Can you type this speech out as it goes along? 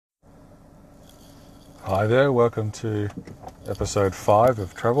Hi there, welcome to episode 5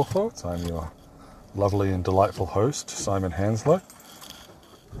 of Travel Thoughts. I'm your lovely and delightful host, Simon Hanslow.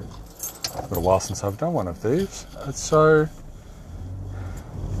 It's been a while since I've done one of these. So,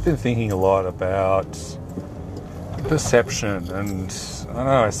 I've been thinking a lot about perception, and I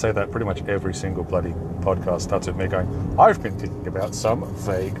know I say that pretty much every single bloody podcast starts with me going, I've been thinking about some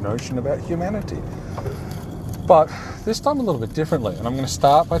vague notion about humanity. But this time a little bit differently, and I'm going to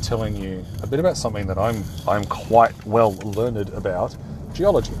start by telling you a bit about something that I'm quite well learned about,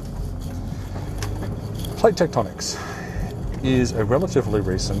 geology. Plate tectonics is a relatively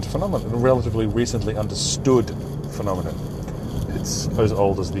recent phenomenon, a relatively recently understood phenomenon. It's as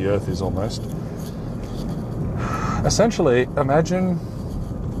old as the Earth is almost. Essentially, imagine,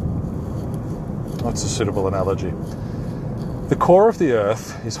 what's a suitable analogy? The core of the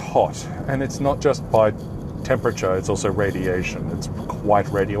Earth is hot, and it's not just by temperature, it's also radiation. It's quite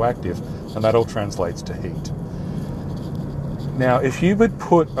radioactive, and that all translates to heat. Now, if you would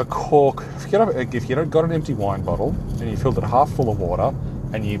put a cork, if you got an empty wine bottle and you filled it half full of water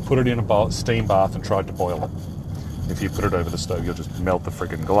and you put it in a steam bath and tried to boil it, if you put it over the stove, you'll just melt the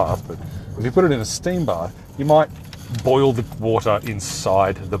friggin' glass. But if you put it in a steam bath, you might boil the water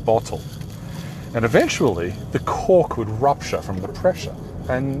inside the bottle, and eventually the cork would rupture from the pressure.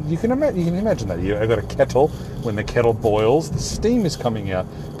 And you can imagine that. You've got a kettle. When the kettle boils, the steam is coming out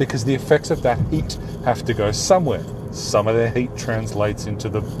because the effects of that heat have to go somewhere. Some of the heat translates into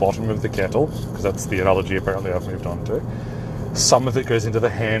the bottom of the kettle, because that's the analogy apparently I've moved on to. Some of it goes into the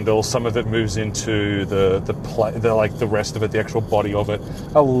handle. Some of it moves into the rest of it, the actual body of it.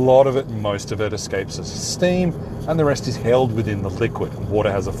 A lot of it, most of it, escapes as steam, and the rest is held within the liquid.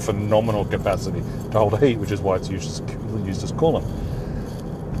 Water has a phenomenal capacity to hold heat, which is why it's used as coolant.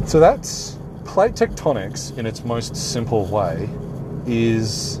 So that's plate tectonics in its most simple way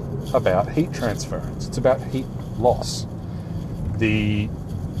is about heat transference. It's about heat loss. The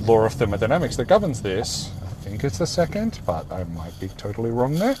law of thermodynamics that governs this, I think it's the second, but I might be totally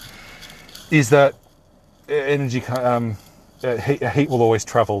wrong there, is that heat will always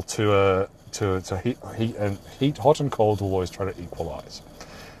travel to heat, and heat, hot and cold will always try to equalize.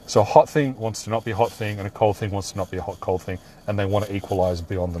 So a hot thing wants to not be a hot thing, and a cold thing wants to not be a hot cold thing, and they want to equalize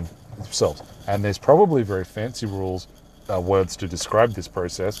beyond themselves. And there's probably very fancy words to describe this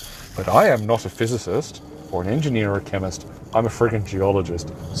process, but I am not a physicist or an engineer or a chemist. I'm a friggin'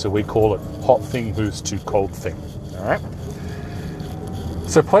 geologist, so we call it hot thing moves to cold thing. All right.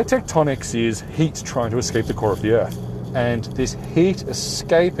 So plate tectonics is heat trying to escape the core of the Earth, and this heat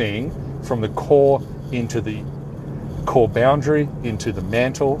escaping from the core into the core boundary, into the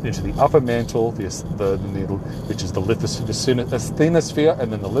mantle, into the upper mantle, which is the asthenosphere,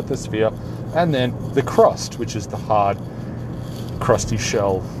 and then the lithosphere, and then the crust, which is the hard, crusty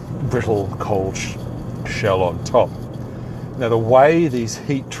shell, brittle, cold shell on top. Now, the way these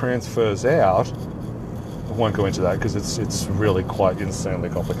heat transfers out, I won't go into that because it's really quite insanely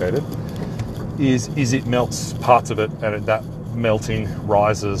complicated, is it melts parts of it, and that melting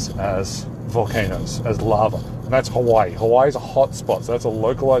rises as volcanoes, as lava. And that's Hawaii. Hawaii is a hot spot, so that's a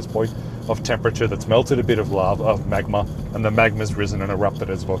localized point of temperature that's melted a bit of lava, of magma, and the magma's risen and erupted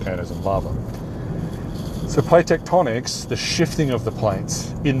as volcanoes and lava. So plate tectonics, the shifting of the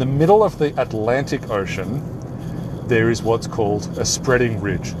plates, in the middle of the Atlantic Ocean, there is what's called a spreading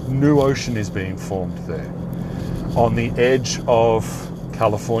ridge. New ocean is being formed there. On the edge of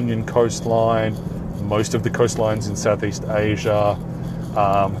Californian coastline, most of the coastlines in Southeast Asia,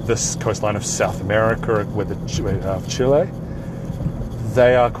 this coastline of South America, Chile,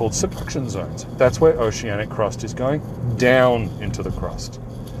 they are called subduction zones. That's where oceanic crust is going down into the crust.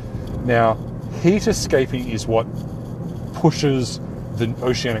 Now, heat escaping is what pushes the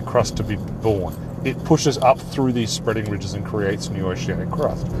oceanic crust to be born. It pushes up through these spreading ridges and creates new oceanic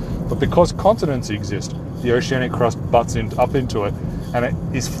crust. But because continents exist, the oceanic crust butts up into it, and it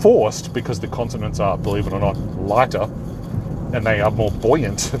is forced, because the continents are, believe it or not, lighter, and they are more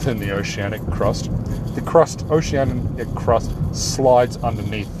buoyant than the oceanic crust. The oceanic crust slides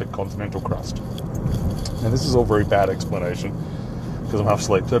underneath the continental crust. Now, this is all very bad explanation because I'm half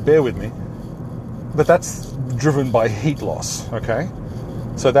asleep, so bear with me. But that's driven by heat loss, okay?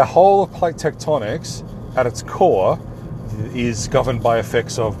 So the whole of plate tectonics, at its core, is governed by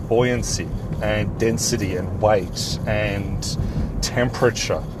effects of buoyancy and density and weight and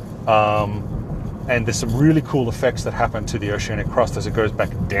temperature. And there's some really cool effects that happen to the oceanic crust as it goes back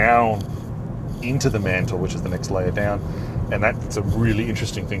down into the mantle, which is the next layer down. And that's some really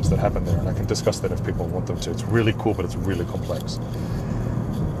interesting things that happen there. And I can discuss that if people want them to. It's really cool, but it's really complex.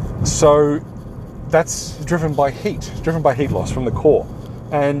 So that's driven by heat loss from the core.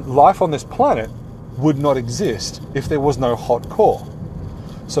 And life on this planet would not exist if there was no hot core.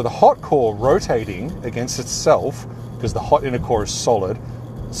 So the hot core rotating against itself, because the hot inner core is solid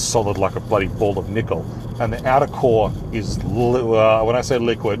like a bloody ball of nickel, and the outer core is, when I say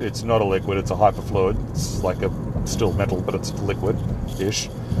liquid, it's not a liquid, it's a hyperfluid. It's like a still metal, but it's liquid-ish.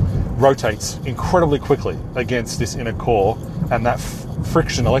 Rotates incredibly quickly against this inner core, and that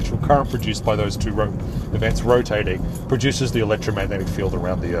friction, electrical current produced by those two events rotating, produces the electromagnetic field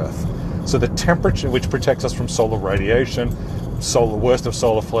around the Earth. So the temperature, which protects us from solar radiation, worst of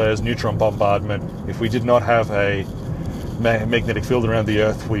solar flares, neutron bombardment. If we did not have a magnetic field around the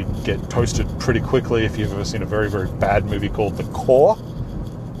Earth, we'd get toasted pretty quickly. If you've ever seen a very, very bad movie called The Core,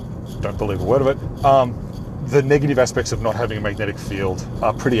 don't believe a word of it. The negative aspects of not having a magnetic field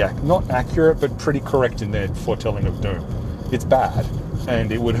are pretty, not accurate, but pretty correct in their foretelling of doom. It's bad,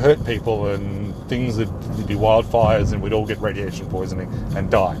 and it would hurt people, and things would be wildfires, and we'd all get radiation poisoning and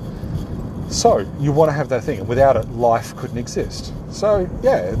die. So you want to have that thing, and without it, life couldn't exist. So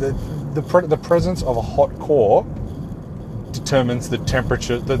yeah, the presence of a hot core determines the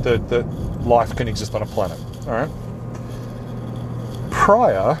temperature that life can exist on a planet. All right.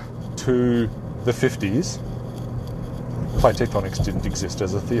 Prior to the 50s, plate tectonics didn't exist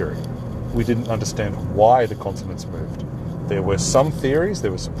as a theory. We didn't understand why the continents moved. There were some theories.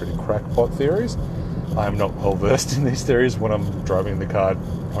 There were some pretty crackpot theories. I am not well versed in these theories. When I'm driving the car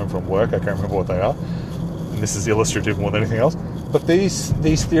home from work, I can't remember what they are. And this is illustrative more than anything else. But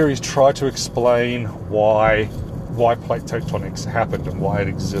these theories try to explain why plate tectonics happened and why it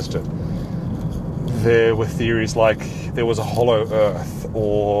existed. There were theories like there was a hollow Earth,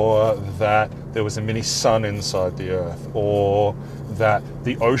 or that there was a mini sun inside the Earth, or that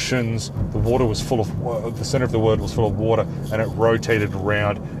the oceans, the water was full of, the center of the world was full of water, and it rotated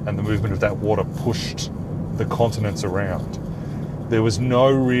around, and the movement of that water pushed the continents around. There was no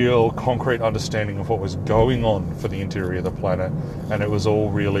real concrete understanding of what was going on for the interior of the planet, and it was all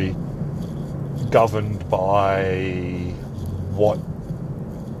really governed by what,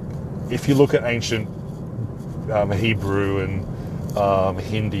 if you look at ancient Hebrew and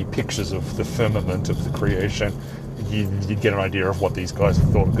Hindi pictures of the firmament of the creation, you'd get an idea of what these guys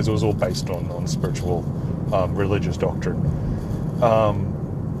thought, because it was all based on spiritual, religious doctrine.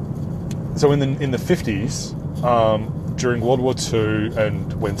 So in the 50s, during World War II,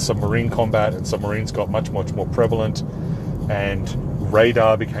 and when submarine combat and submarines got much more prevalent, and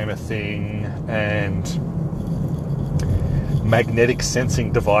radar became a thing, and magnetic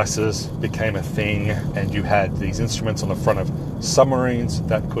sensing devices became a thing, and you had these instruments on the front of submarines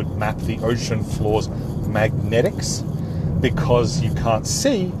that could map the ocean floor's magnetics. Because you can't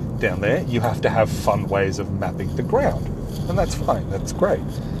see down there, you have to have fun ways of mapping the ground, and that's fine, that's great.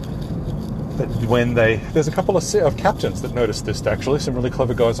 But when there's a couple of captains that noticed this, actually, some really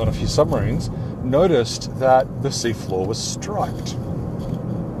clever guys on a few submarines noticed that the seafloor was striped.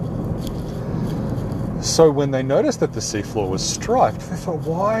 So when they noticed that the seafloor was striped, they thought,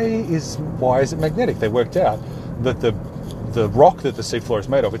 why is it magnetic? They worked out that the rock that the seafloor is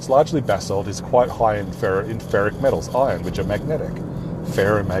made of, it's largely basalt, is quite high in ferric metals, iron, which are magnetic.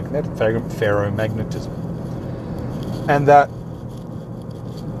 Ferromagnetism. And that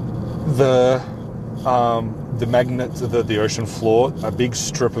the magnet, the ocean floor, a big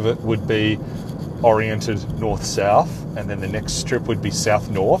strip of it would be oriented north-south, and then the next strip would be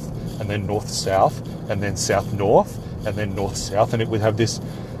south-north, and then north-south, and then south-north, and then north-south, and it would have this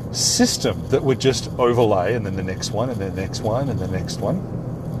system that would just overlay, and then the next one, and then the next one, and the next one.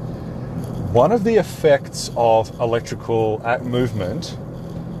 One of the effects of electrical movement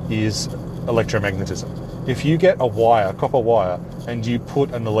is electromagnetism. If you get a wire, copper wire, and you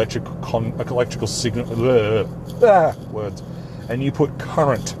put an electrical signal, words, and you put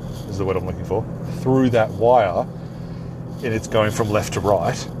current, is the word I'm looking for, through that wire, and it's going from left to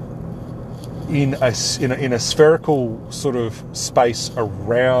right, in a spherical sort of space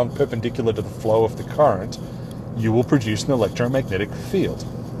around, perpendicular to the flow of the current, you will produce an electromagnetic field.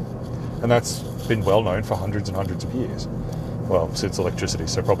 And that's been well known for hundreds and hundreds of years. Well, since electricity,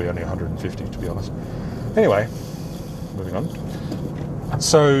 so probably only 150 to be honest. Anyway, moving on.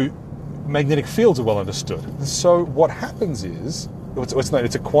 So magnetic fields are well understood. So what happens is,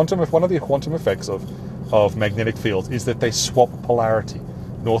 it's a quantum, one of the quantum effects of magnetic fields is that they swap polarity.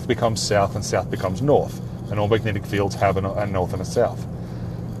 North becomes south and south becomes north, and all magnetic fields have a north and a south.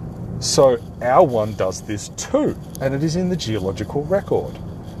 So our one does this too, and it is in the geological record.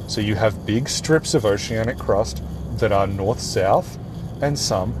 So you have big strips of oceanic crust that are north-south and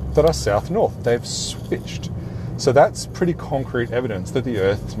some that are south-north. They've switched. So that's pretty concrete evidence that the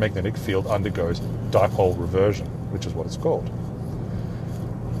Earth's magnetic field undergoes dipole reversion, which is what it's called.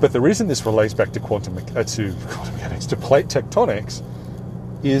 But the reason this relates back to quantum mechanics, to plate tectonics,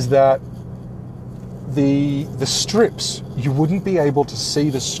 is that the strips, you wouldn't be able to see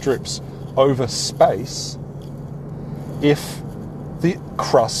the strips over space if the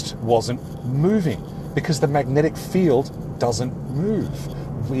crust wasn't moving, because the magnetic field doesn't move.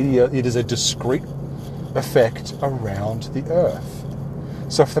 It is a discrete effect around the Earth.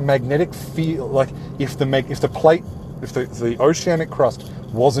 So if the magnetic field, like if the oceanic crust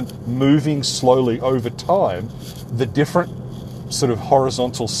wasn't moving slowly over time, the different sort of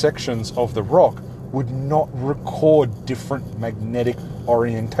horizontal sections of the rock would not record different magnetic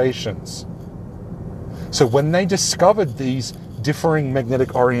orientations. So when they discovered these differing magnetic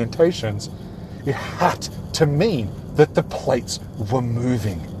orientations, it had to mean that the plates were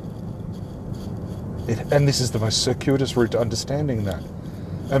moving. And this is the most circuitous route to understanding that.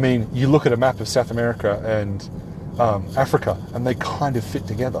 I mean, you look at a map of South America and Africa, and they kind of fit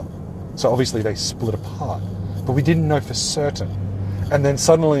together. So obviously they split apart. But we didn't know for certain. And then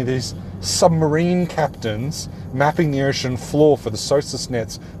suddenly these submarine captains mapping the ocean floor for the SOSUS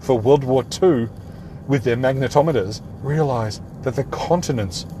nets for World War II with their magnetometers realized that the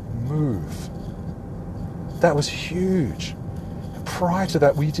continents move. That was huge. Prior to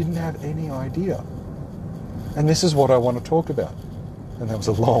that, we didn't have any idea. And this is what I want to talk about. And that was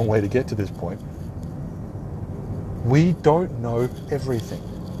a long way to get to this point. We don't know everything.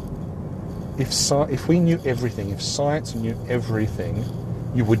 If we knew everything, if science knew everything,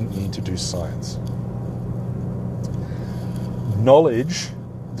 you wouldn't need to do science. Knowledge,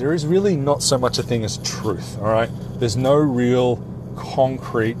 there is really not so much a thing as truth, all right? There's no real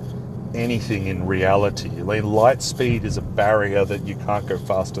concrete anything in reality. Like, light speed is a barrier that you can't go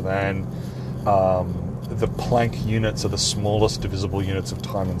faster than. The Planck units are the smallest divisible units of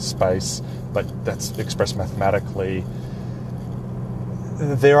time and space, but that's expressed mathematically.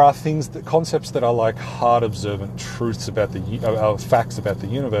 There are concepts that are like hard observant truths about facts about the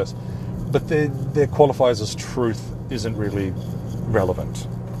universe, but their qualifiers as truth isn't really relevant.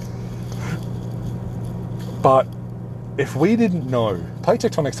 But if we didn't know, plate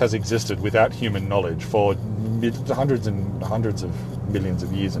tectonics has existed without human knowledge for hundreds and hundreds of millions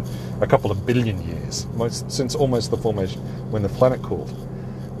of years and a couple of billion years, since almost the formation when the planet cooled,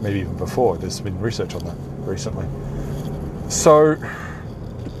 maybe even before. There's been research on that recently. So,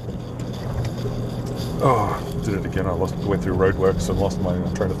 did it again. I went through roadworks and lost my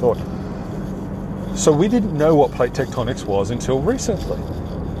train of thought. So we didn't know what plate tectonics was until recently.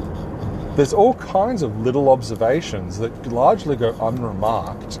 There's all kinds of little observations that largely go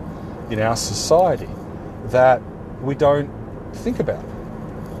unremarked in our society that we don't think about.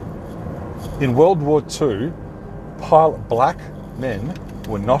 In World War II, black men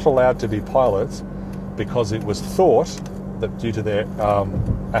were not allowed to be pilots because it was thought that due to their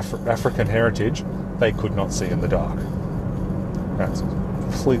African heritage, they could not see in the dark. That's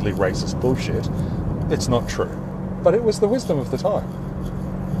completely racist bullshit. It's not true. But it was the wisdom of the time.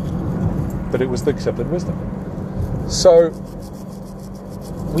 But it was the accepted wisdom. So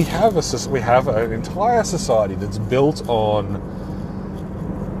we have an entire society that's built on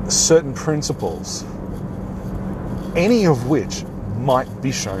certain principles, any of which might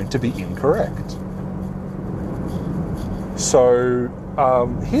be shown to be incorrect. So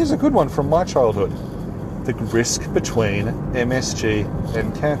here's a good one from my childhood: the risk between MSG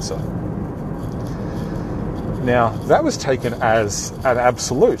and cancer. Now, that was taken as an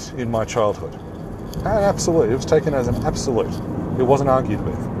absolute in my childhood. An absolute. It was taken as an absolute. It wasn't argued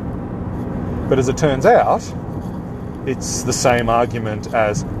with. But as it turns out, it's the same argument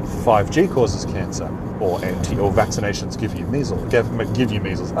as 5G causes cancer, or vaccinations give you measles. Give you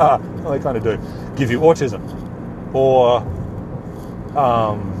measles. Well, they kind of do. Give you autism. Or,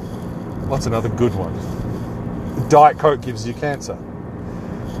 what's another good one? Diet Coke gives you cancer.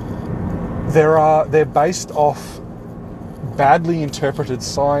 They're based off badly interpreted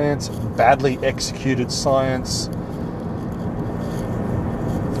science, badly executed science.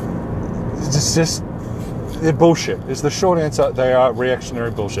 It's just, they're bullshit. Is the short answer. They are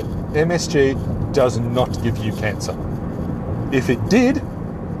reactionary bullshit. MSG does not give you cancer. If it did,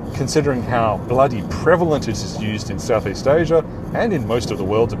 considering how bloody prevalent it is used in Southeast Asia and in most of the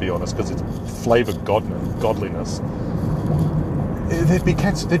world, to be honest, because it's flavoured godliness, there'd be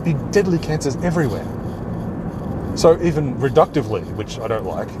cancer. There'd be deadly cancers everywhere. So even reductively, which I don't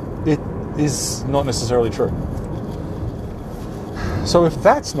like, it is not necessarily true. So if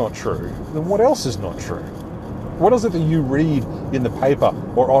that's not true, then what else is not true? What is it that you read in the paper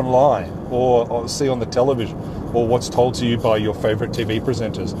or online or see on the television or what's told to you by your favourite TV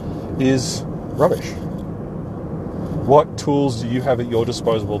presenters is rubbish? What tools do you have at your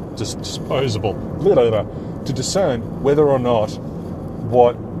disposal to discern whether or not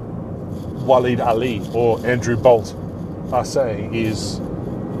what Waleed Ali or Andrew Bolt are saying is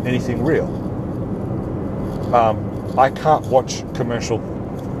anything real? I can't watch commercial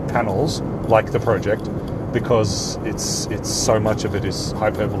panels like The Project because it's so much of it is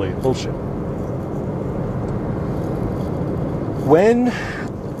hyperbole and bullshit.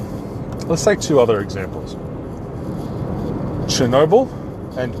 Let's take two other examples. Chernobyl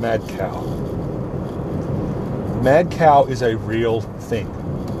and mad cow. Mad cow is a real thing.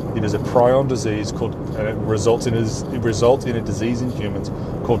 It is a prion disease called, it results in a disease in humans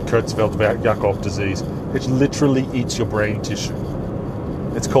called Creutzfeldt-Jakob disease, which literally eats your brain tissue.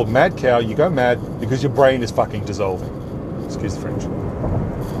 It's called mad cow. You go mad because your brain is fucking dissolving. Excuse the French.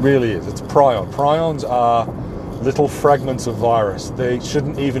 It really is. It's prion. Prions are little fragments of virus. They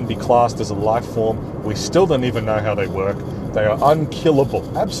shouldn't even be classed as a life form. We still don't even know how they work. They are unkillable.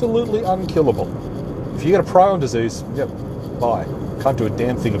 Absolutely unkillable. If you get a prion disease, yep, bye. Can't do a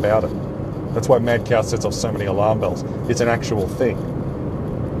damn thing about it. That's why mad cow sets off so many alarm bells. It's an actual thing.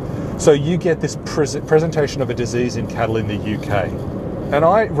 So you get this presentation of a disease in cattle in the UK. And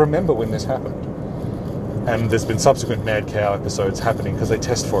I remember when this happened. And there's been subsequent mad cow episodes happening because they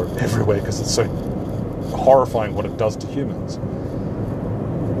test for it everywhere because it's so horrifying what it does to humans.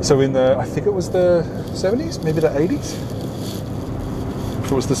 So I think it was the 70s, maybe the 80s?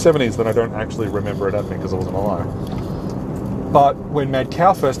 If it was the 70s, then I don't actually remember it happening because I wasn't alive. But when mad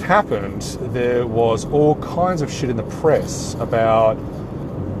cow first happened, there was all kinds of shit in the press about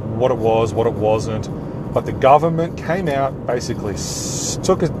what it was, what it wasn't. But the government came out, basically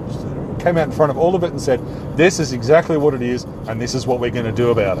came out in front of all of it and said, this is exactly what it is, and this is what we're going to do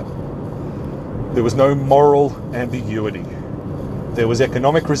about it. There was no moral ambiguity. There was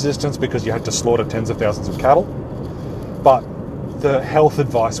economic resistance because you had to slaughter tens of thousands of cattle. But the health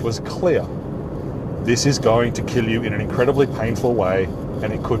advice was clear. This is going to kill you in an incredibly painful way,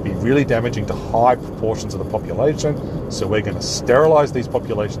 and it could be really damaging to high proportions of the population. So we're going to sterilize these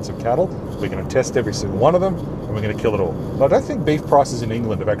populations of cattle. We're going to test every single one of them, and we're going to kill it all. But I don't think beef prices in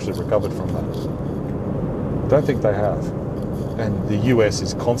England have actually recovered from that. I don't think they have. And the US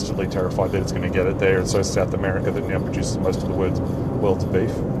is constantly terrified that it's going to get it there, and so is South America, that now produces most of the world's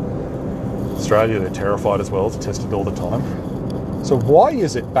beef. Australia, they're terrified as well, to test it all the time. So why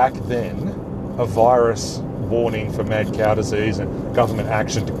is it back then a virus warning for mad cow disease and government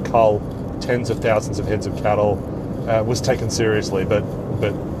action to cull tens of thousands of heads of cattle was taken seriously, but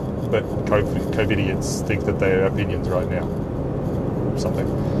COVIDiots think that they are opinions right now? Something.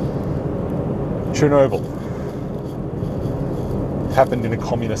 Chernobyl happened in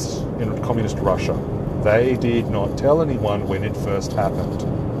communist Russia. They did not tell anyone when it first happened.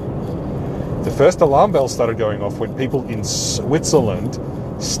 The first alarm bells started going off when people in Switzerland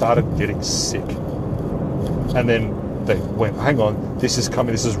started getting sick. And then they went, hang on, this is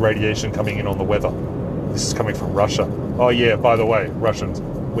radiation coming in on the weather. This is coming from Russia. Oh yeah, by the way, Russians,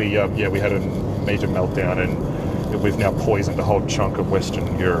 we had a major meltdown and we've now poisoned a whole chunk of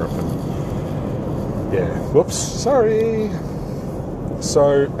Western Europe. And yeah, whoops, sorry.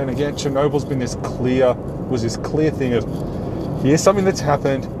 So, and again, Chernobyl's been this clear thing of, here's something that's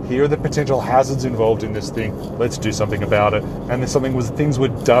happened, here are the potential hazards involved in this thing, let's do something about it. And things were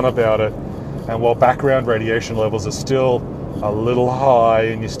done about it. And while background radiation levels are still a little high,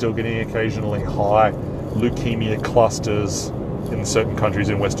 and you're still getting occasionally high leukemia clusters in certain countries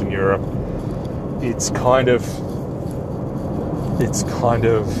in Western Europe, it's kind of,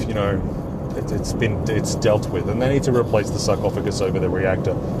 you know, it's dealt with, and they need to replace the sarcophagus over the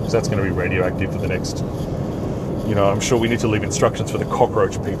reactor because that's going to be radioactive for the next, you know, I'm sure we need to leave instructions for the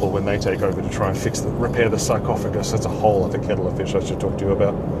cockroach people when they take over to try and repair the sarcophagus. That's a whole other kettle of fish I should talk to you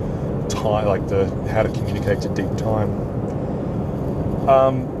about. Time, like how to communicate to deep time.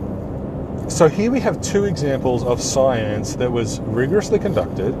 So here we have two examples of science that was rigorously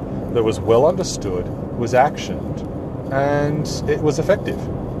conducted, that was well understood, was actioned, and it was effective.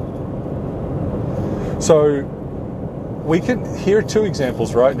 So here are two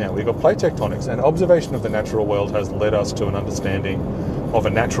examples right now. We've got plate tectonics, and observation of the natural world has led us to an understanding of a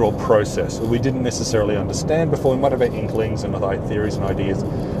natural process that we didn't necessarily understand before. We might have had inklings and other theories and ideas.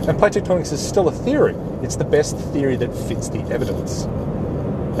 And plate tectonics is still a theory. It's the best theory that fits the evidence.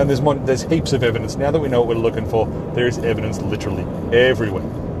 And there's heaps of evidence. Now that we know what we're looking for, there is evidence literally everywhere.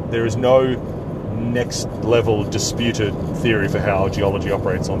 There is no next level disputed theory for how geology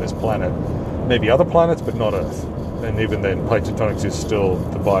operates on this planet. Maybe other planets, but not Earth. And even then, plate tectonics is still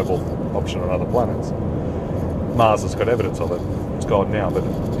the viable option on other planets. Mars has got evidence of it. It's gone now, but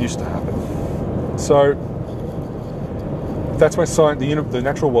it used to happen. So that's why science, the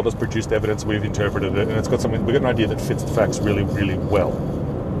natural world has produced evidence, we've interpreted it, and it's got something. We've got an idea that fits the facts really, really well.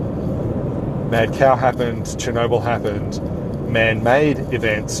 Mad cow happened, Chernobyl happened, man-made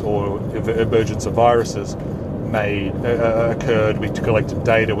events or emergence of viruses occurred. We collected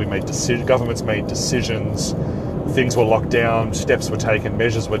data. We made governments made decisions. Things were locked down. Steps were taken.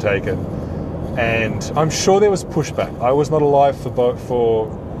 Measures were taken. And I'm sure there was pushback. I was not alive for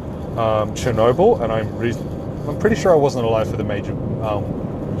Chernobyl, and I'm pretty sure I wasn't alive for the major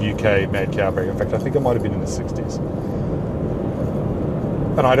UK mad cow outbreak. In fact, I think it might have been in the 60s.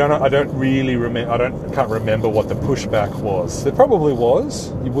 And I don't really remember. Can't remember what the pushback was. There probably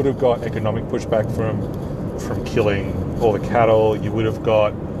was. You would have got economic pushback from killing all the cattle. You would have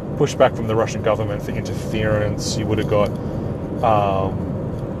got pushback from the Russian government for interference. You would have got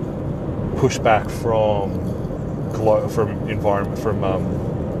pushback from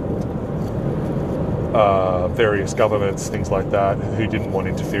various governments, things like that, who didn't want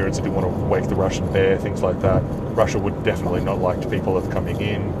interference, who didn't want to wake the Russian bear, things like that. Russia would definitely not like people that are coming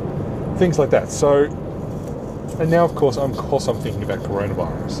in, things like that. So, and now, of course, I'm thinking about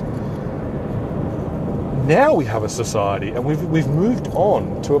coronavirus. Now we have a society, and we've moved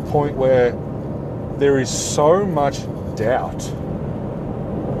on to a point where there is so much doubt.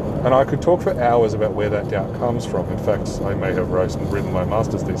 And I could talk for hours about where that doubt comes from. In fact, I may have written my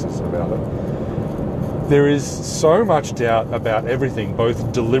master's thesis about it. There is so much doubt about everything,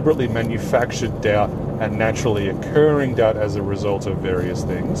 both deliberately manufactured doubt and naturally occurring doubt as a result of various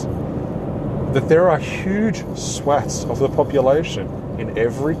things, that there are huge swaths of the population in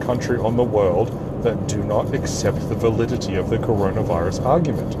every country on the world that do not accept the validity of the coronavirus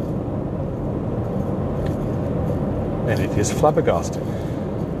argument. And it is flabbergasting.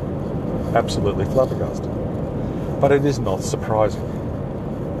 Absolutely flabbergasting. But it is not surprising.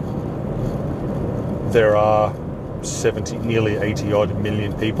 There are nearly 80 odd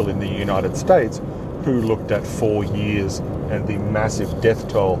million people in the United States who looked at 4 years and the massive death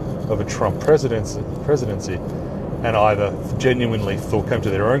toll of a Trump presidency and either genuinely came to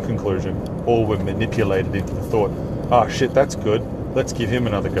their own conclusion or were manipulated into the thought, oh shit, that's good, let's give him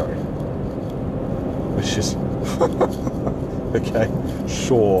another go. Which is, okay,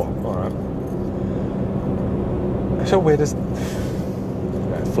 sure, alright. So where does,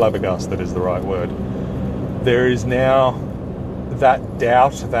 flabbergasted is the right word. There is now that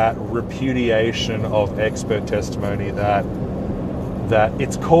doubt, that repudiation of expert testimony, that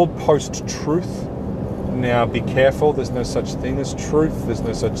it's called post-truth. Now, be careful. There's no such thing as truth. There's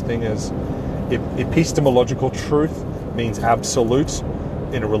no such thing as epistemological truth. Means absolute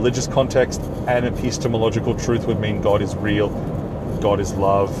in a religious context, and epistemological truth would mean God is real, God is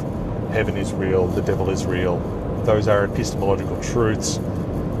love, heaven is real, the devil is real. Those are epistemological truths.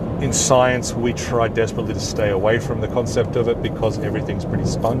 In science, we try desperately to stay away from the concept of it because everything's pretty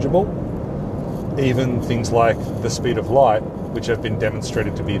spongible. Even things like the speed of light, which have been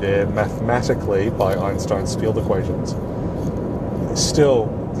demonstrated to be there mathematically by Einstein's field equations. Still,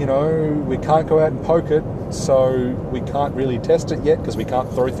 we can't go out and poke it, so we can't really test it yet because we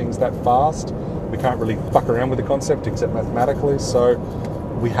can't throw things that fast. We can't really fuck around with the concept except mathematically, so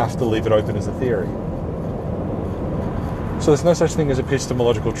we have to leave it open as a theory. So there's no such thing as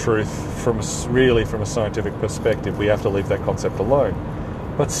epistemological truth from a scientific perspective. We have to leave that concept alone.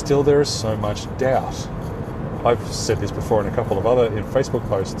 But still there is so much doubt. I've said this before in a couple of other Facebook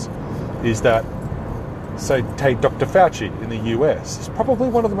posts, is that, say, take Dr. Fauci in the US. He's probably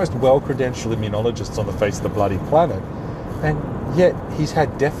one of the most well-credentialed immunologists on the face of the bloody planet, and yet he's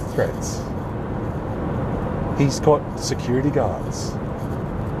had death threats. He's got security guards.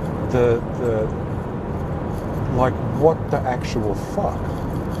 Like, what the actual fuck?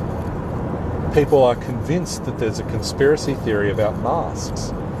 People are convinced that there's a conspiracy theory about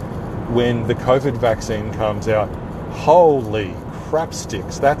masks. When the COVID vaccine comes out, holy crap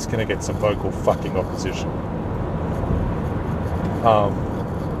sticks, that's going to get some vocal fucking opposition.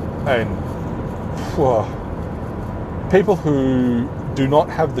 People who do not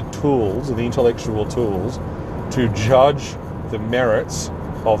have the tools, the intellectual tools, to judge the merits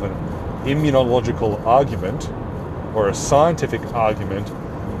of an immunological argument or a scientific argument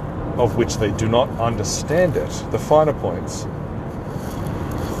of which they do not understand it, the finer points,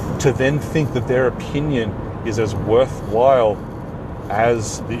 to then think that their opinion is as worthwhile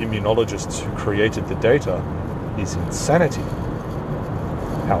as the immunologists who created the data is insanity.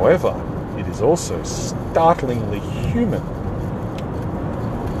 However, it is also startlingly human.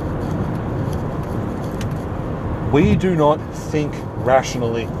 We do not think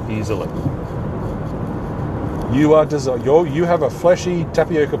rationally easily. You have a fleshy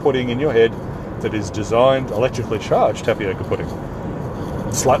tapioca pudding in your head. that is designed, electrically charged tapioca pudding,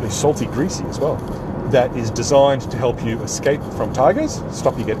 slightly salty, greasy as well, that is designed to help you escape from tigers,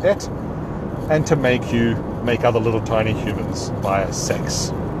 stop you get et, and to make other little tiny humans via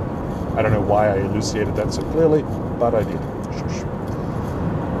sex. I don't know why I elucidated that so clearly, but I did. Shush.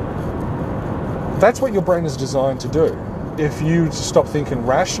 That's what your brain is designed to do. If you stop thinking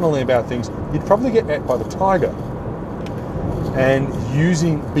rationally about things, you'd probably get et by the tiger. And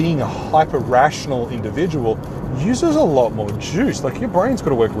being a hyper-rational individual uses a lot more juice. Like, your brain's got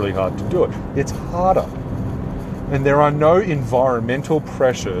to work really hard to do it. It's harder. And there are no environmental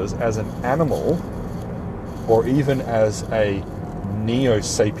pressures as an animal, or even as a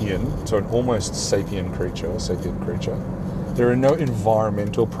neo-sapien, so an almost sapient creature. There are no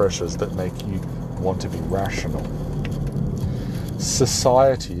environmental pressures that make you want to be rational.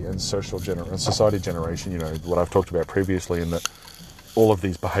 Society and society generation, what I've talked about previously, in that all of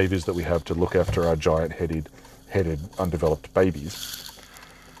these behaviours that we have to look after our giant-headed, undeveloped babies,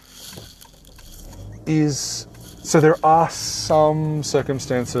 so there are some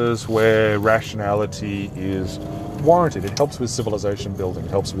circumstances where rationality is warranted. It helps with civilization building,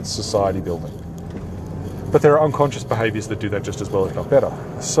 it helps with society building. But there are unconscious behaviours that do that just as well, if not better.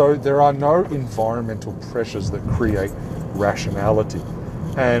 So there are no environmental pressures that create rationality.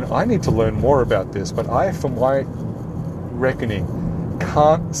 And I need to learn more about this, but I, from my reckoning,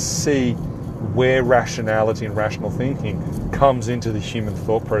 can't see where rationality and rational thinking comes into the human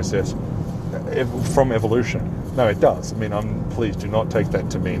thought process from evolution. No, it does. I mean, please do not take that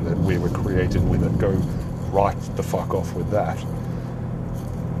to mean that we were created with it. Go right the fuck off with that.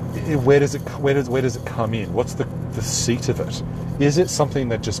 Where does it come in? What's the seat of it? Is it something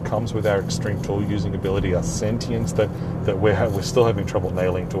that just comes with our extreme tool using ability, our sentience, that we're still having trouble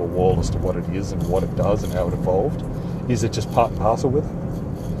nailing to a wall as to what it is and what it does and how it evolved? Is it just part and parcel with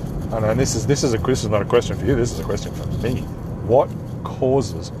it? And this is not a question for you. This is a question for me. What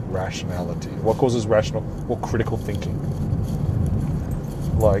causes rationality? What causes rational or critical thinking?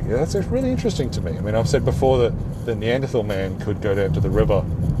 Like, that's really interesting to me. I mean, I've said before that the Neanderthal man could go down to the river.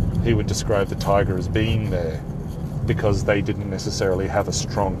 He would describe the tiger as being there because they didn't necessarily have a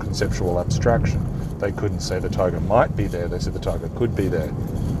strong conceptual abstraction. They couldn't say the tiger might be there. They said the tiger could be there.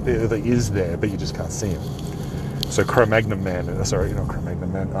 It is there, but you just can't see him. So Homo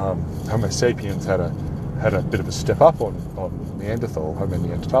sapiens had a bit of a step up on Neanderthal, Homo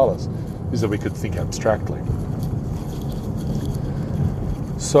neanderthalis, is that we could think abstractly.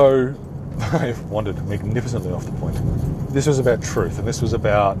 So I've wandered magnificently off the point. This was about truth, and this was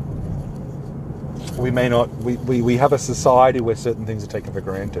about we have a society where certain things are taken for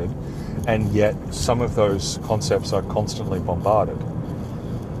granted, and yet some of those concepts are constantly bombarded.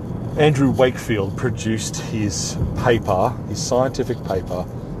 Andrew Wakefield produced his scientific paper,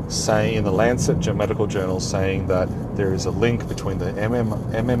 saying in the Lancet Medical Journal, saying that there is a link between the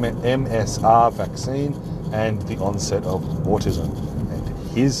MSR vaccine and the onset of autism. And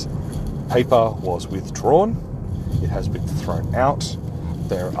his paper was withdrawn. It has been thrown out.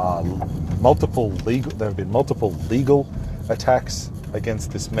 There have been multiple legal attacks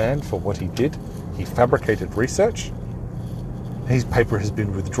against this man for what he did. He fabricated research. His paper has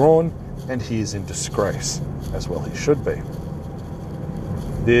been withdrawn, and he is in disgrace, as well he should be.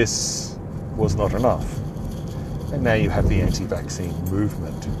 This was not enough. And now you have the anti-vaccine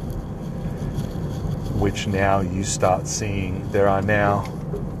movement, which now you start seeing. There are now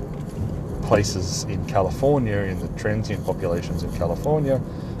places in California, in the transient populations in California,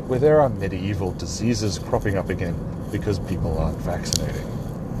 where there are medieval diseases cropping up again because people aren't vaccinating.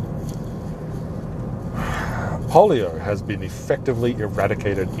 Polio has been effectively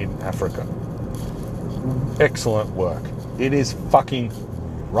eradicated in Africa. Excellent work. It is fucking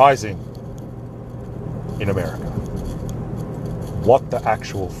rising in America. What the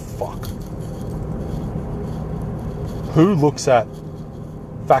actual fuck? Who looks at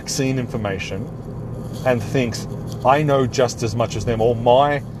vaccine information and thinks, I know just as much as them, or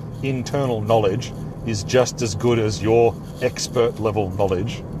my internal knowledge is just as good as your expert level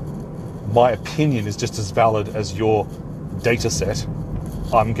knowledge, my opinion is just as valid as your data set,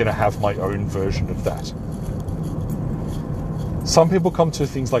 I'm going to have my own version of that. Some people come to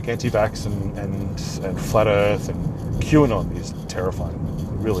things like anti-vax and flat earth, and QAnon is terrifying.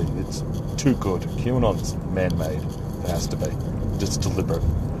 Really, it's too good. QAnon's man-made. It has to be. Just deliberate.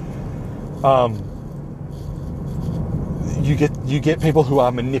 You get people who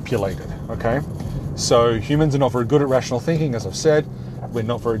are manipulated, okay? So humans are not very good at rational thinking, as I've said. We're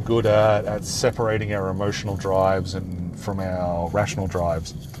not very good at separating our emotional drives from our rational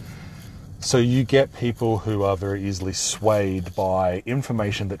drives. So you get people who are very easily swayed by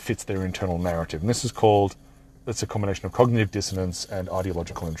information that fits their internal narrative. And this is called, it's a combination of cognitive dissonance and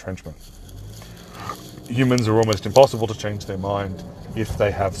ideological entrenchment. Humans are almost impossible to change their mind if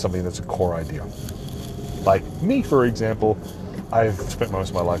they have something that's a core idea. Like me, for example, I've spent most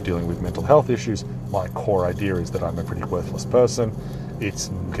of my life dealing with mental health issues. My core idea is that I'm a pretty worthless person. It's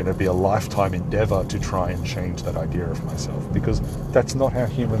going to be a lifetime endeavor to try and change that idea of myself, because that's not how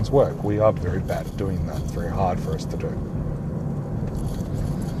humans work. We are very bad at doing that. It's very hard for us to do.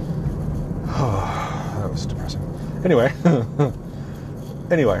 That was depressing. Anyway,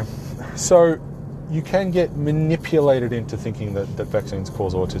 so you can get manipulated into thinking that vaccines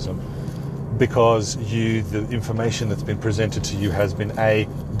cause autism because the information that's been presented to you has been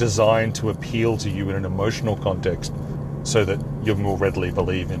designed to appeal to you in an emotional context so that you more readily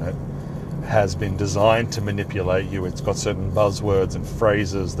believe in it, has been designed to manipulate you. It's got certain buzzwords and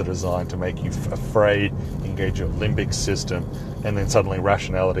phrases that are designed to make you afraid, engage your limbic system, and then suddenly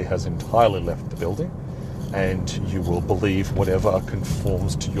rationality has entirely left the building, and you will believe whatever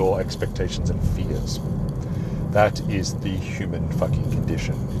conforms to your expectations and fears. That is the human fucking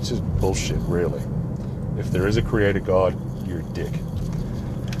condition. It's just bullshit, really. If there is a creator God, you're a dick.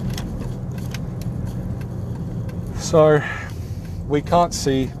 So, we can't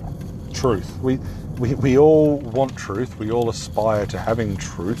see truth. We all want truth. We all aspire to having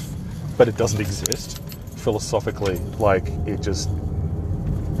truth, but it doesn't exist. Philosophically, like, it doesn't.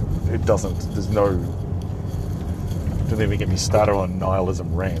 There's no... Don't even get me started on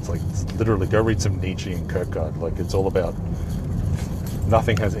nihilism rants. Like, literally, go read some Nietzsche and Kierkegaard. Like, it's all about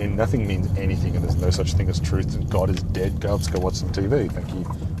nothing means anything, and there's no such thing as truth, and God is dead. Let's go watch some TV. Thank you,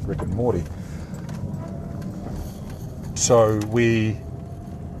 Rick and Morty. So we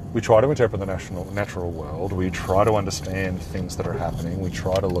try to interpret the natural world. We try to understand things that are happening. We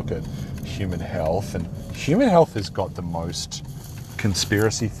try to look at human health, and human health has got the most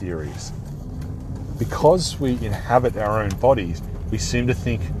conspiracy theories. Because we inhabit our own bodies, we seem to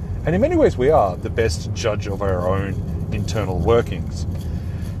think, and in many ways we are, the best judge of our own internal workings.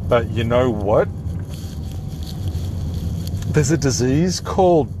 But you know what? There's a disease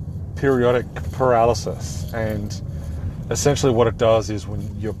called periodic paralysis, and essentially what it does is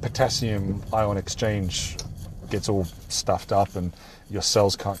when your potassium ion exchange gets all stuffed up and your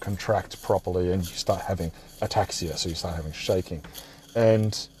cells can't contract properly, and you start having ataxia, so you start having shaking.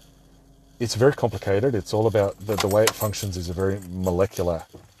 And it's very complicated. It's all about the way it functions is a very molecular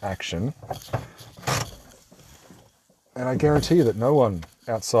action. And I guarantee you that no one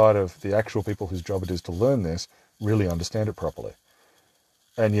outside of the actual people whose job it is to learn this really understand it properly.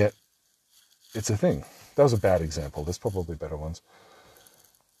 And yet, it's a thing. That was a bad example. There's probably better ones.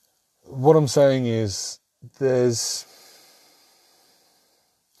 What I'm saying is,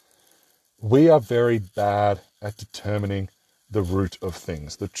 we are very bad at determining the root of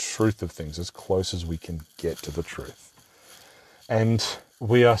things, the truth of things, as close as we can get to the truth. And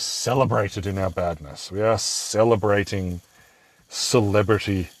we are celebrated in our badness. We are celebrating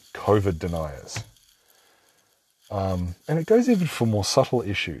celebrity COVID deniers. And it goes even for more subtle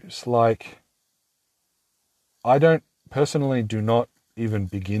issues. Like, I do not even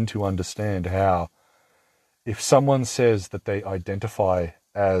begin to understand how, if someone says that they identify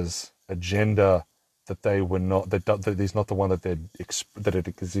as a gender that they were not, that is not the one that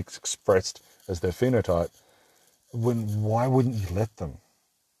it is expressed as their phenotype, why wouldn't you let them?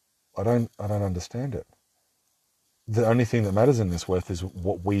 I don't understand it. The only thing that matters in this world is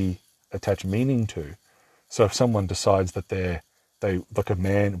what we attach meaning to. So if someone decides that they like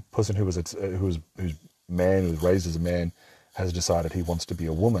a person who's raised as a man has decided he wants to be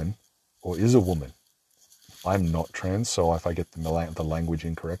a woman or is a woman. I'm not trans, so if I get the language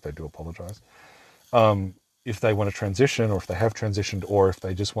incorrect, I do apologize. If they want to transition, or if they have transitioned, or if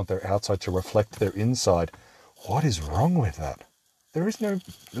they just want their outside to reflect their inside, what is wrong with that? There is no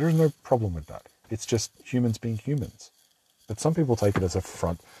problem with that. It's just humans being humans. But some people take it as a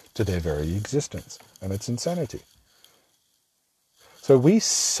affront to their very existence, and it's insanity. So we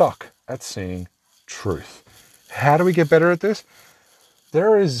suck at seeing truth. How do we get better at this?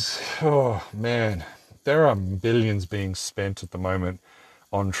 There are billions being spent at the moment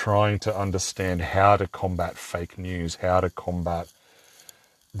on trying to understand how to combat fake news, how to combat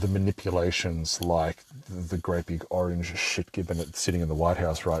the manipulations like the great big orange shit gibbon that's sitting in the White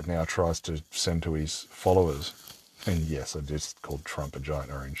House right now tries to send to his followers. And yes, I just called Trump a giant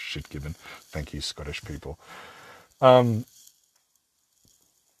orange shit gibbon. Thank you, Scottish people. And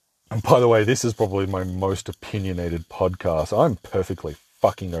by the way, this is probably my most opinionated podcast. I'm perfectly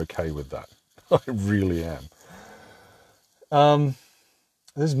fucking okay with that. I really am.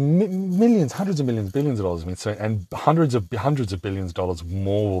 There's millions, hundreds of millions, billions of dollars, and hundreds of billions of dollars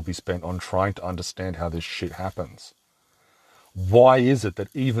more will be spent on trying to understand how this shit happens. Why is it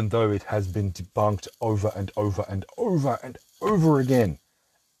that even though it has been debunked over and over and over and over again,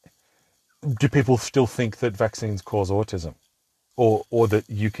 do people still think that vaccines cause autism, or that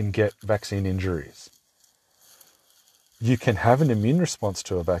you can get vaccine injuries? You can have an immune response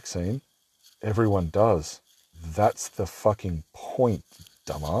to a vaccine. Everyone does. That's the fucking point,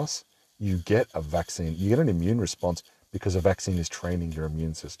 dumbass. You get a vaccine, you get an immune response because a vaccine is training your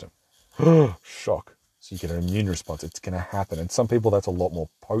immune system. Shock. So you get an immune response. It's going to happen. And some people, that's a lot more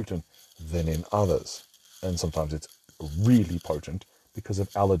potent than in others. And sometimes it's really potent because of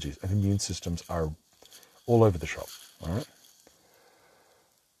allergies. And immune systems are all over the shop. All right.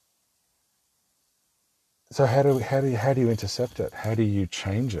 So how do you intercept it? How do you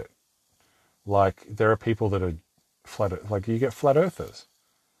change it? Like, there are people that are like you get flat earthers.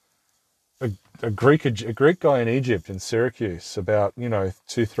 A Greek guy in Egypt, in Syracuse, about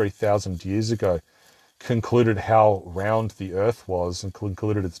 2,000-3,000 years ago, concluded how round the Earth was and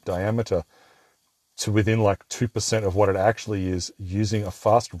concluded its diameter to within like 2% of what it actually is, using a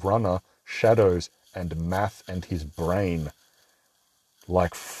fast runner, shadows, and math and his brain.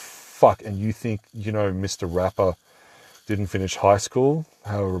 Like, fuck. And you think Mr. Rapper didn't finish high school,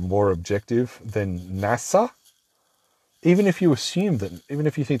 however more objective than NASA? Even if you think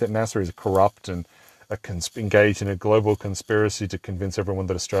that NASA is corrupt and engaged in a global conspiracy to convince everyone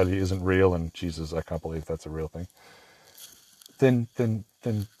that Australia isn't real, and Jesus, I can't believe that's a real thing, then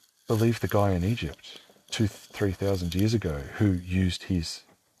believe the guy in Egypt 2,000-3,000 years ago who used his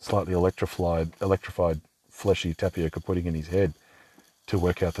slightly electrified fleshy tapioca pudding in his head to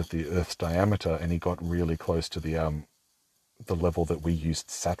work out that the Earth's diameter, and he got really close to the level that we used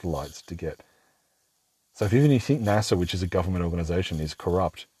satellites to get. So if even you think NASA, which is a government organization, is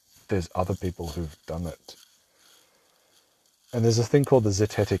corrupt, there's other people who've done it. And there's a thing called the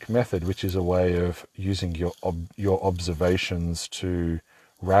Zetetic method, which is a way of using your observations to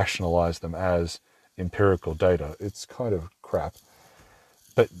rationalize them as empirical data. It's kind of crap.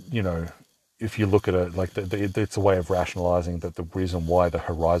 But, if you look at it, like it's a way of rationalizing that the reason why the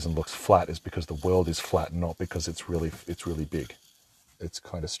horizon looks flat is because the world is flat, not because it's really big. It's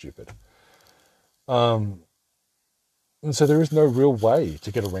kind of stupid. And so there is no real way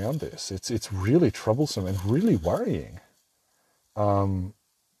to get around this. It's really troublesome and really worrying. I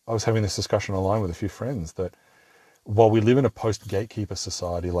was having this discussion online with a few friends that while we live in a post-gatekeeper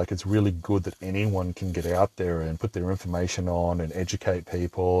society, like, it's really good that anyone can get out there and put their information on and educate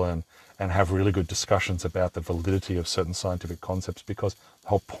people and have really good discussions about the validity of certain scientific concepts, because the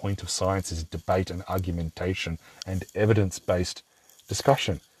whole point of science is debate and argumentation and evidence-based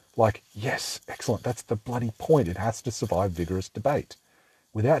discussion. Like, yes, excellent, that's the bloody point. It has to survive vigorous debate.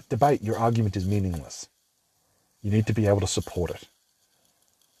 Without debate, your argument is meaningless. You need to be able to support it.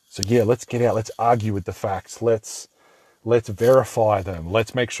 So yeah, let's get out, let's argue with the facts, let's verify them,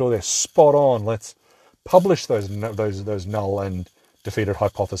 let's make sure they're spot on, let's publish those null and defeated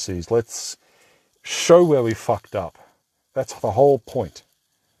hypotheses, let's show where we fucked up. That's the whole point.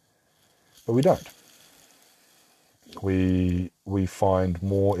 But we don't. We find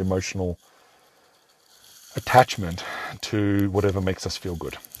more emotional attachment to whatever makes us feel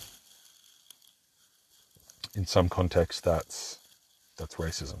good. In some contexts, that's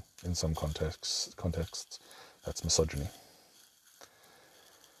racism. In some contexts, that's misogyny.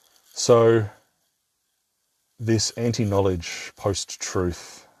 So this anti-knowledge,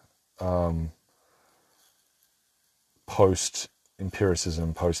 post-truth,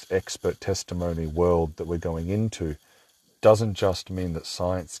 post-empiricism, post-expert testimony world that we're going into doesn't just mean that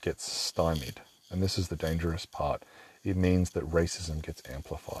science gets stymied. And this is the dangerous part. It means that racism gets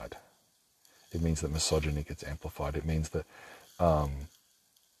amplified. It means that misogyny gets amplified. It means that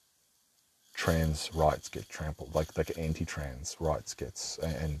trans rights get trampled, like anti-trans rights gets,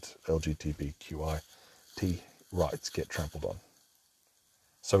 and LGBTQIT rights get trampled on.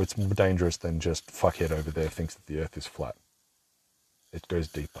 So it's more dangerous than just fuckhead over there thinks that the earth is flat. It goes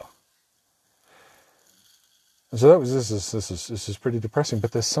deeper. And so this is pretty depressing,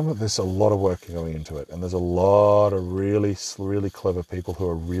 but there's a lot of work going into it, and there's a lot of really, really clever people who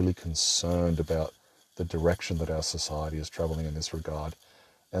are really concerned about the direction that our society is traveling in this regard,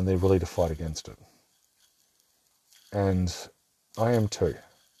 and they're willing to fight against it. And I am too.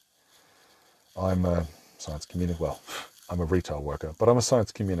 I'm a science communicator. Well, I'm a retail worker, but I'm a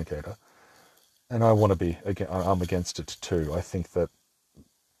science communicator, and I want to be. I'm against it too. I think that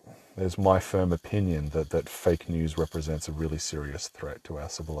there's my firm opinion that fake news represents a really serious threat to our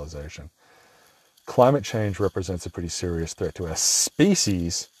civilization. climate change represents a pretty serious threat to our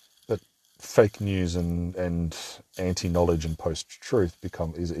species, but fake news and anti-knowledge and post-truth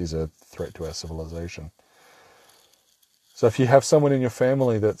is a threat to our civilization. So if you have someone in your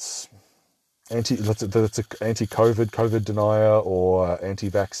family that's anti-COVID denier, or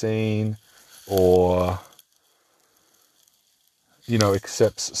anti-vaccine, or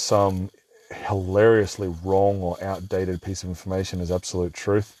accepts some hilariously wrong or outdated piece of information as absolute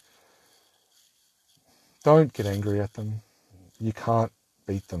truth, don't get angry at them. You can't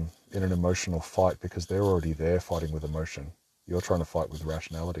beat them in an emotional fight because they're already there fighting with emotion. You're trying to fight with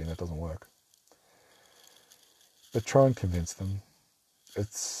rationality and it doesn't work. But try and convince them.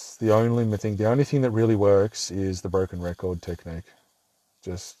 It's the only thing that really works is the broken record technique.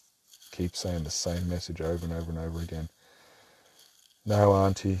 Just keep saying the same message over and over and over again. No,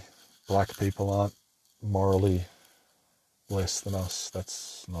 auntie, black people aren't morally less than us.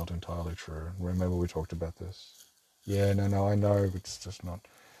 That's not entirely true. Remember we talked about this? Yeah, no, I know. It's just not.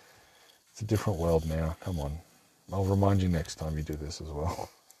 It's a different world now. Come on. I'll remind you next time you do this as well.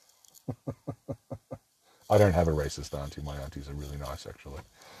 I don't have a racist auntie. My aunties are really nice, actually.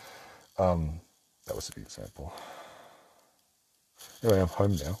 That was the example. Anyway, I'm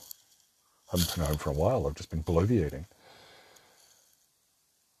home now. I haven't been home for a while. I've just been bloviating.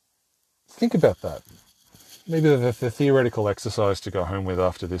 Think about that. Maybe the theoretical exercise to go home with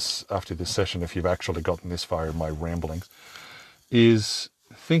after this session, if you've actually gotten this far in my ramblings, is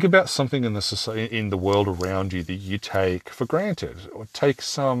think about something in the society, in the world around you that you take for granted, or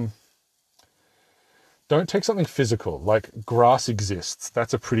don't take something physical, like grass exists.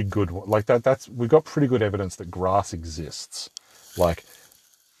 That's a pretty good one. Like we've got pretty good evidence that grass exists. Like,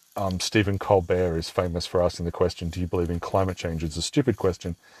 Stephen Colbert is famous for asking the question, do you believe in climate change? It's a stupid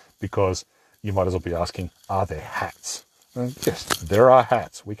question because you might as well be asking, are there hats? And yes, there are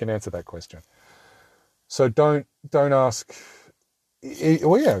hats. We can answer that question. So don't ask.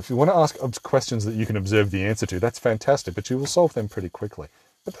 Well, yeah, if you want to ask questions that you can observe the answer to, that's fantastic, but you will solve them pretty quickly.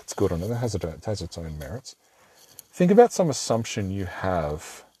 But that's good on it. It has its own merits. Think about some assumption you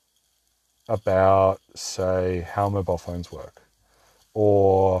have about, say, how mobile phones work,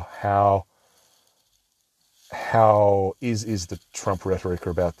 or how is the Trump rhetoric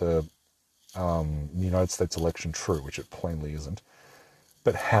about the United States election true, which it plainly isn't.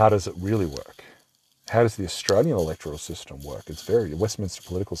 But how does it really work? How does the Australian electoral system work? The Westminster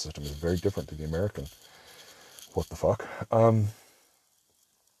political system is very different to the American. What the fuck?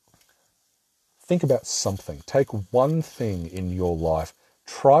 Think about something. Take one thing in your life.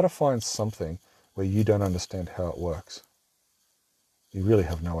 Try to find something where you don't understand how it works. You really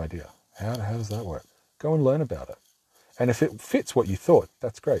have no idea. How does that work? Go and learn about it. And if it fits what you thought,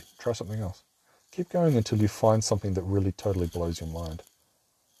 that's great. Try something else. Keep going until you find something that really totally blows your mind.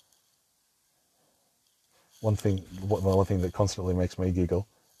 One thing that constantly makes me giggle,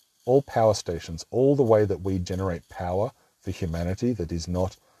 all power stations, all the way that we generate power for humanity that is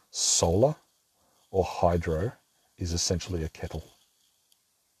not solar or hydro, is essentially a kettle.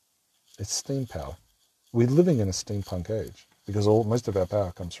 It's steam power. We're living in a steampunk age because most of our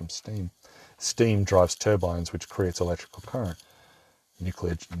power comes from steam. Steam drives turbines, which creates electrical current.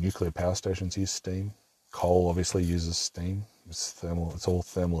 Nuclear power stations use steam. Coal obviously uses steam. It's thermal. It's all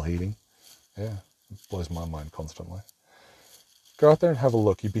thermal heating. Yeah, it blows my mind constantly. Go out there and have a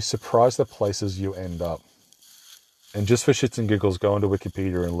look. You'd be surprised the places you end up. And just for shits and giggles, go onto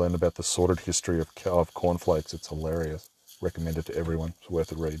Wikipedia and learn about the sordid history of cornflakes. It's hilarious. Recommend it to everyone. It's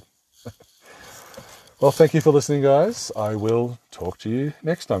worth a read. Well, thank you for listening, guys. I will talk to you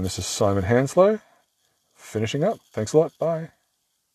next time. This is Simon Hanslow, finishing up. Thanks a lot. Bye.